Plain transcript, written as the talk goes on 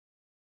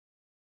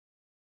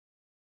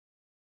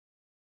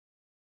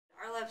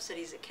Our lab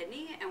studies the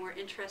kidney, and we're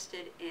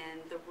interested in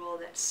the role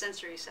that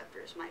sensory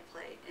receptors might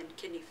play in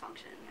kidney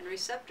function. And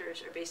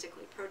receptors are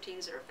basically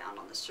proteins that are found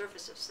on the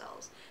surface of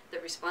cells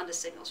that respond to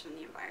signals from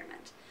the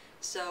environment.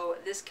 So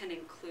this can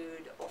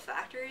include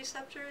olfactory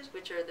receptors,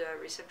 which are the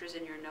receptors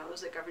in your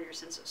nose that govern your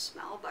sense of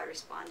smell by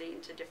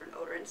responding to different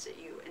odorants that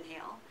you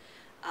inhale.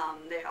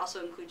 They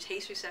also include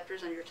taste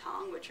receptors on your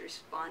tongue, which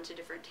respond to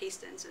different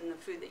tastings in the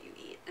food that you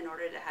eat in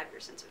order to have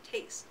your sense of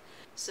taste.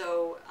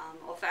 So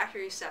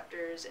olfactory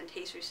receptors and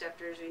taste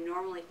receptors, we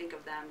normally think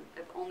of them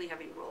as only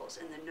having roles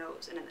in the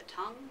nose and in the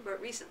tongue, but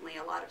recently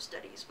a lot of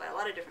studies by a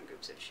lot of different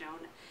groups have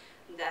shown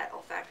that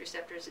olfactory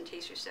receptors and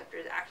taste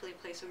receptors actually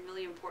play some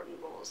really important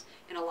roles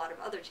in a lot of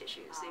other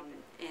tissues.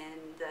 And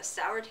the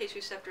sour taste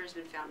receptor has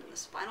been found in the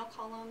spinal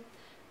column.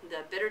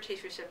 The bitter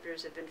taste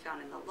receptors have been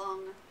found in the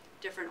lung.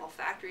 Different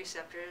olfactory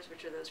receptors,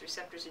 which are those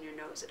receptors in your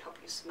nose that help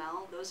you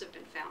smell, those have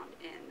been found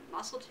in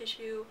muscle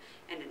tissue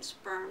and in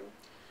sperm.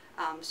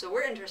 So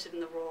we're interested in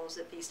the roles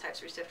that these types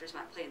of receptors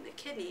might play in the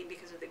kidney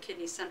because of the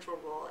kidney's central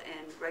role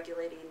in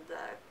regulating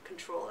the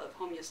control of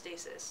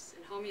homeostasis.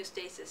 And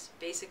homeostasis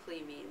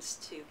basically means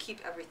to keep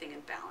everything in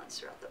balance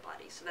throughout the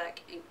body. So that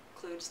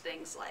includes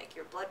things like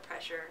your blood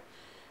pressure,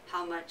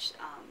 how much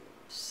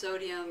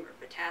sodium or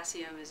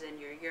potassium is in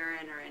your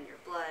urine or in your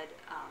blood,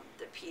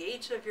 the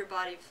pH of your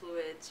body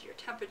fluids, your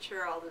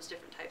temperature, all those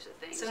different types of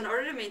things. So in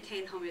order to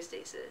maintain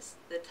homeostasis,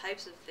 the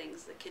types of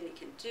things the kidney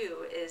can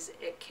do is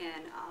it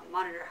can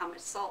monitor how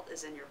much salt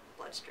is in your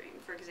bloodstream.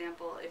 For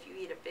example, if you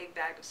eat a big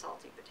bag of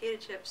salty potato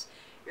chips,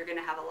 you're going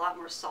to have a lot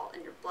more salt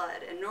in your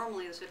blood, and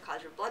normally this would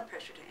cause your blood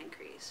pressure to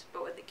increase.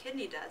 But what the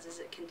kidney does is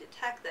it can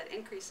detect that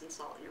increase in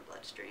salt in your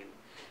bloodstream.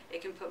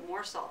 It can put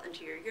more salt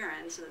into your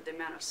urine so that the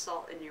amount of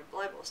salt in your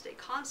blood will stay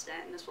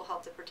constant, and this will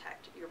help to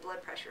protect your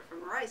blood pressure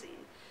from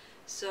rising.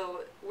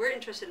 So we're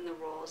interested in the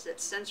roles that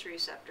sensory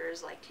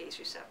receptors like taste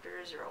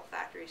receptors or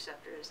olfactory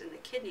receptors in the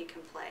kidney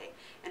can play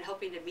in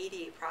helping to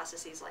mediate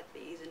processes like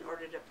these in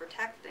order to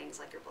protect things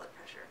like your blood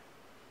pressure.